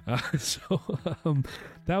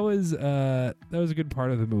 That was a good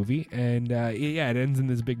part of the movie. And it ends in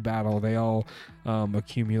this big battle. They all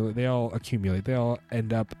accumulate. They all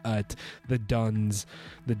end up at the Dunns.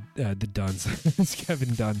 The Dunns. It's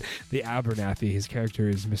Kevin Dunn. The Abernathy. His character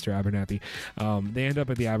is Mr. Abernathy. They end up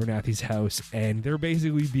at the Abernathy's house, and they're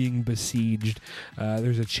basically being besieged.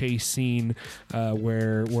 There's a chase scene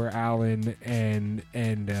where Alan and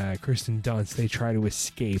Kristen Dunst, they try to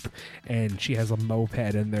escape, and she has a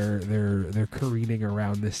moped, and they're careening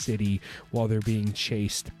around the city while they're being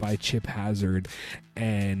chased by Chip Hazard.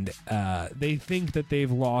 And they think that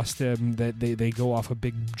they've lost him, that they go off a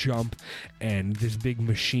big jump, and this big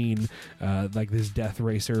machine, this death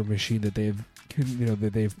racer machine that they've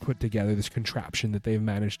put together, this contraption that they've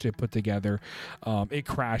managed to put together, it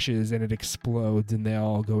crashes and it explodes, and they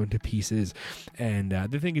all go into pieces, and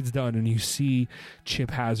they think it's done. And you see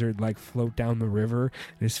Chip Hazard float down the river,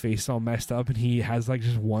 and his face all messed up, and he has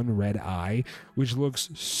just one red eye, which looks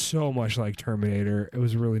so much like Terminator. It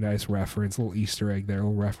was a really nice reference, a little Easter egg there, a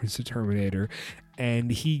little reference to Terminator.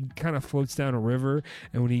 and he kind of floats down a river,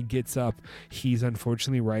 and when he gets up, he's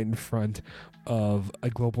unfortunately right in front of a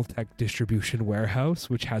Global Tech distribution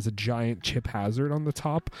warehouse, which has a giant chip hazard on the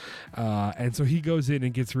top, and so he goes in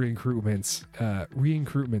and gets recruitments.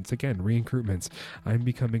 I'm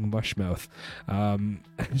becoming mushmouth. I'm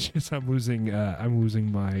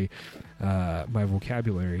losing my my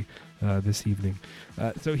vocabulary this evening.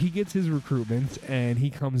 So he gets his recruitment, and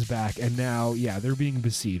he comes back, and now, they're being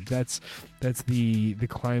besieged. That's the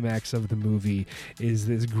climax of the movie, is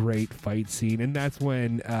this great fight scene, and that's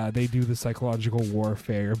when they do the psychological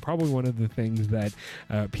warfare. And probably one of the things that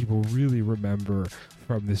people really remember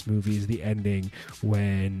from this movie is the ending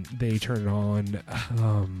when they turn it on.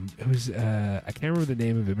 It was I can't remember the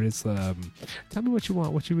name of it, but it's tell me what you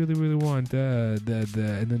want, what you really, really want. And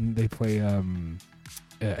then they play.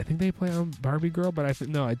 I think they play on Barbie Girl, but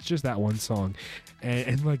no, it's just that one song,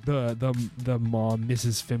 and like the mom,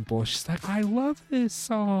 Mrs. Fimple, she's like, I love this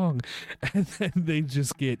song, and then they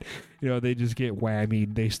just get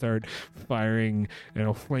whammied. They start firing,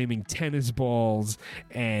 flaming tennis balls,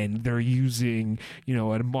 and they're using,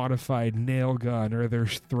 a modified nail gun, or they're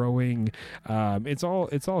throwing, it's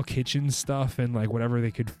all kitchen stuff and like whatever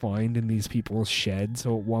they could find in these people's sheds.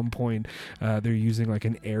 So at one point, they're using like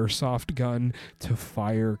an airsoft gun to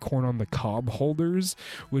fire corn on the cob holders,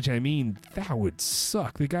 which, I mean, that would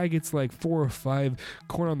suck. The guy gets like 4 or 5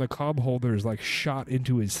 corn on the cob holders like shot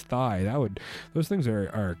into his thigh. Those things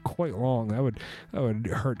are quite long. That would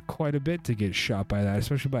hurt quite a bit to get shot by that,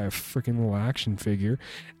 especially by a freaking little action figure.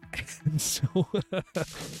 And so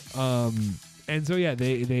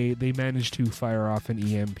they manage to fire off an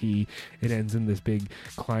EMP. It ends in this big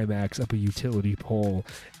climax up a utility pole,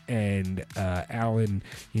 and Alan,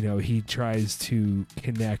 he tries to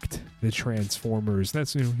connect the Transformers.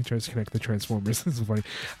 He tries to connect the Transformers. This is funny,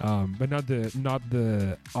 but not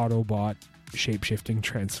the Autobot shape-shifting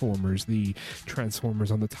Transformers, the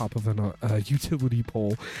Transformers on the top of a utility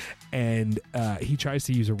pole, and he tries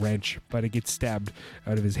to use a wrench, but it gets stabbed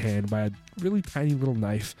out of his hand by a really tiny little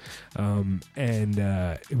knife, and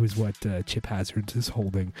it was what Chip Hazard is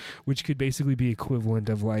holding, which could basically be equivalent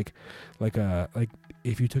of like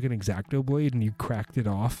if you took an X-Acto blade and you cracked it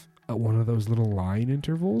off at one of those little line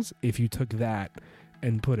intervals. If you took that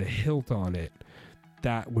and put a hilt on it,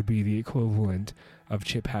 that would be the equivalent of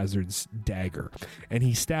Chip Hazard's dagger. And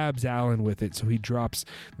he stabs Alan with it, so he drops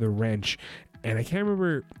the wrench. And I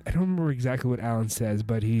don't remember exactly what Alan says,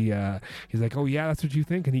 but he's like, oh yeah, that's what you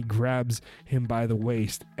think? And he grabs him by the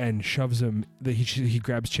waist and shoves him. He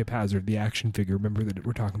grabs Chip Hazard, the action figure. Remember that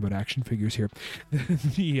we're talking about action figures here.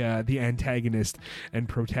 The antagonist and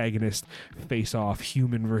protagonist face off,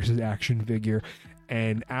 human versus action figure.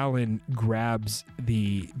 And Alan grabs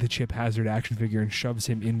the Chip Hazard action figure and shoves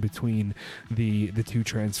him in between the two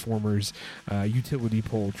Transformers, utility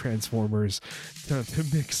pole Transformers, to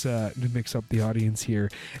mix up the audience here,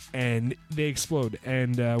 and they explode.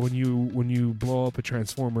 And when you blow up a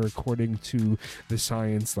Transformer, according to the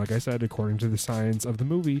science, like I said, according to the science of the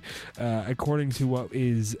movie, according to what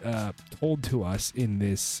is told to us in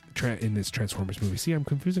this Transformers movie. See, I'm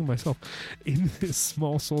confusing myself. In this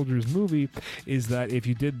Small Soldiers movie, is that if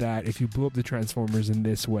you did that, if you blew up the Transformers in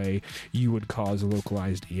this way, you would cause a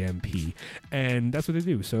localized EMP, and that's what they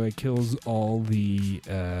do. So it kills all the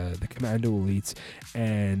Commando Elites,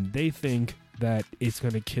 and they think that it's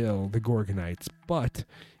going to kill the Gorgonites. But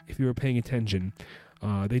if you were paying attention,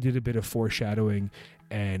 they did a bit of foreshadowing,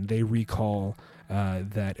 and they recall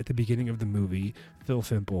that at the beginning of the movie, Phil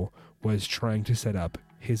Fimple was trying to set up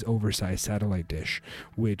his oversized satellite dish,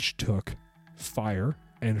 which took fire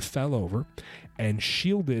and fell over and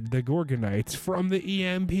shielded the Gorgonites from the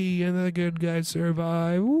EMP, and the good guys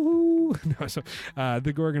survive. Woohoo! No, so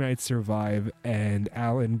the Gorgonites survive, and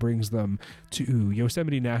Alan brings them to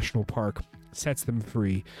Yosemite National Park, sets them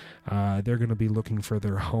free. They're going to be looking for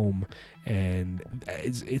their home, and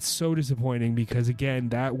it's so disappointing, because again,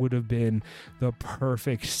 that would have been the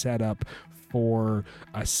perfect setup for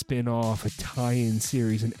a spin-off, a tie-in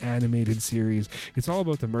series, an animated series. It's all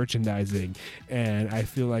about the merchandising, and I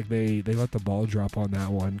feel like they let the ball drop on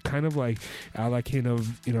that one. Kind of like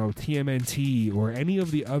TMNT or any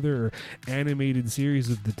of the other animated series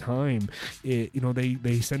of the time.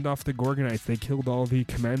 They send off the Gorgonites, they killed all the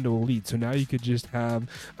Commando Elites, so now you could just have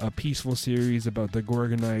a peaceful series about the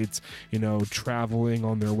Gorgonites, traveling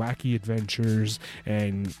on their wacky adventures,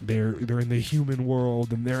 and they're in the human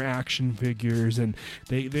world, and they're action figures, and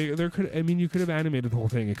you could have animated the whole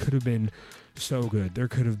thing. It could have been so good. There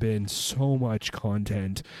could have been so much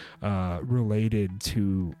content related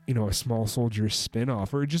to, a Small Soldiers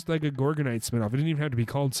spin-off, or just like a Gorgonite spin-off. It didn't even have to be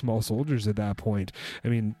called Small Soldiers at that point. I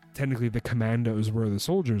mean, technically the Commandos were the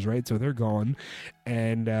soldiers, right? So they're gone,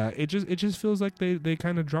 and it just feels like they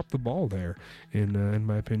kind of dropped the ball there, in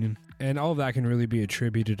my opinion. And all of that can really be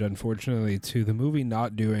attributed, unfortunately, to the movie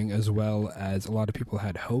not doing as well as a lot of people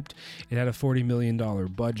had hoped. It had a $40 million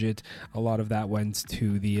budget. A lot of that went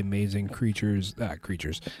to the amazing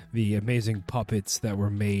the amazing puppets that were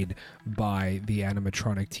made by the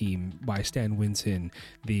animatronic team, by Stan Winston,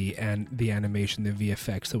 the animation, the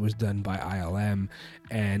VFX that was done by ILM.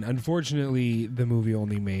 And unfortunately, the movie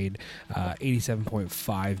only made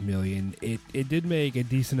 $87.5 million. It did make a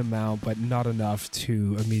decent amount, but not enough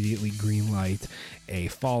to immediately greenlight a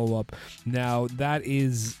follow-up. Now, that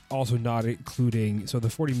is also not including, so the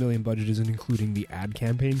 $40 million budget isn't including the ad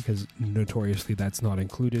campaign, because notoriously that's not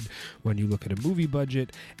included when you look at a movie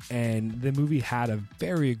budget. And the movie had a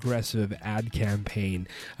very aggressive ad campaign.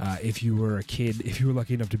 If you were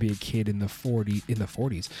lucky enough to be a kid in the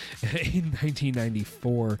 40s, in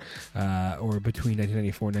 1994, or between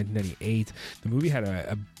 1994 and 1998, the movie had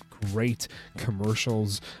a great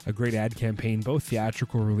commercials, a great ad campaign, both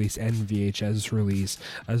theatrical release and VHS release,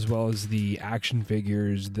 as well as the action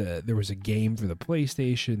figures. There was a game for the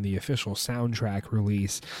PlayStation, the official soundtrack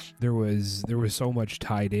release. There was so much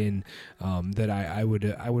tied in that I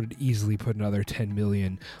would easily put another 10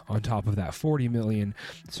 million on top of that 40 million.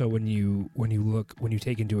 So when you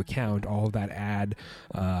take into account all of that ad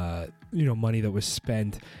money that was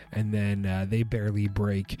spent, and then they barely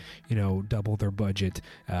break double their budget.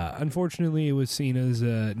 Unfortunately, it was seen as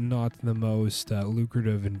not the most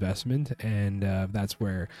lucrative investment, and that's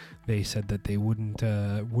where they said that they wouldn't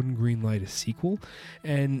greenlight a sequel.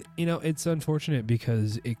 And it's unfortunate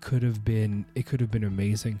because it could have been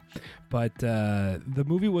amazing, but the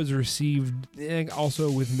movie was received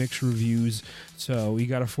also with mixed reviews. So we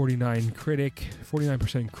got a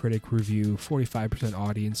 49% critic review, 45%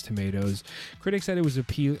 audience tomatoes. Critics said it was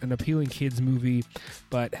an appealing kids movie,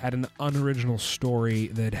 but had an unoriginal story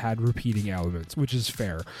that had repeating elements, which is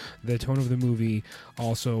fair. The tone of the movie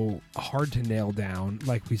also hard to nail down.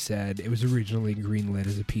 Like we said, it was originally greenlit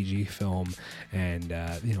as a PG film, and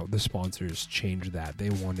the sponsors changed that. They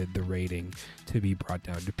wanted the rating to be brought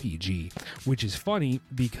down to PG, which is funny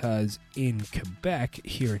because here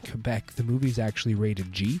in Quebec, the movie's actually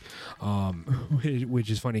rated G, which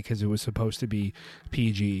is funny because it was supposed to be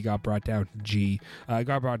PG, got brought down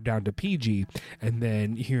to PG, and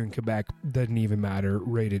then here in Quebec, doesn't even matter,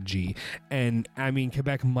 rated G. And I mean,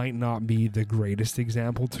 Quebec might not be the greatest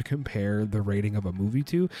example to compare the rating of a movie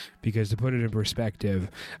to, because to put it in perspective,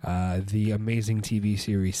 the amazing TV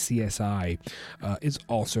series CSI is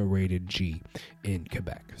also rated G in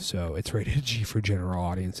Quebec. So it's rated G for general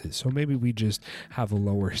audiences. So maybe we just have a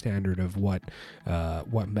lower standard of what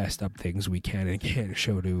messed up things we can and can't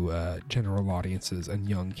show to general audiences and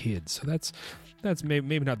young kids. So that's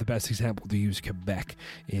maybe not the best example to use Quebec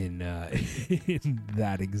in in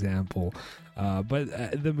that example, but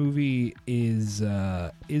the movie is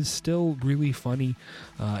still really funny.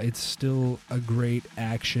 It's still a great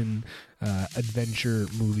action adventure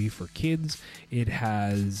movie for kids. It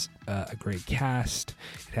has a great cast.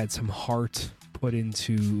 It had some heart put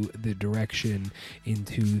into the direction,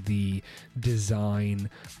 into the design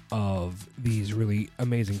of these really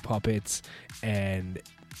amazing puppets. And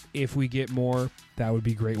if we get more, that would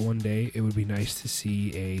be great one day. It would be nice to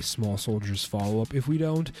see a Small Soldiers follow-up. If we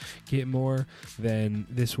don't get more, then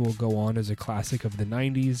this will go on as a classic of the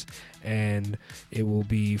 90s, and it will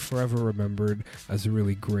be forever remembered as a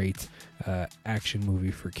really great action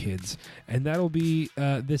movie for kids. And that'll be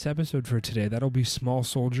this episode for today. That'll be Small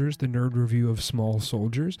Soldiers, the nerd review of Small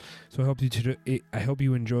Soldiers. So I hope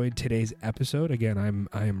you enjoyed today's episode. Again,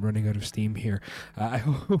 I am running out of steam here. I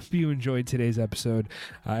hope you enjoyed today's episode.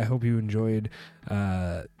 I hope you enjoyed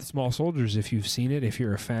Small Soldiers. If you've seen it, if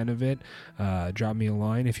you're a fan of it, drop me a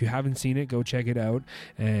line. If you haven't seen it, go check it out,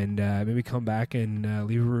 and maybe come back and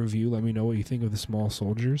leave a review. Let me know what you think of the Small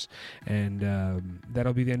Soldiers, and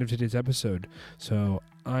that'll be the end of today's episode. So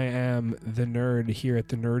I am the nerd here at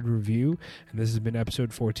the Nerd Review, and this has been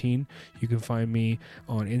episode 14. You can find me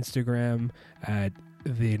on Instagram at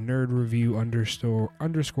the Nerd Review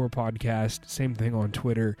 __ podcast. Same thing on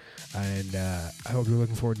Twitter, and I hope you're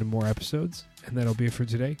looking forward to more episodes. And that'll be it for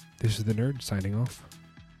today. This is the Nerd signing off.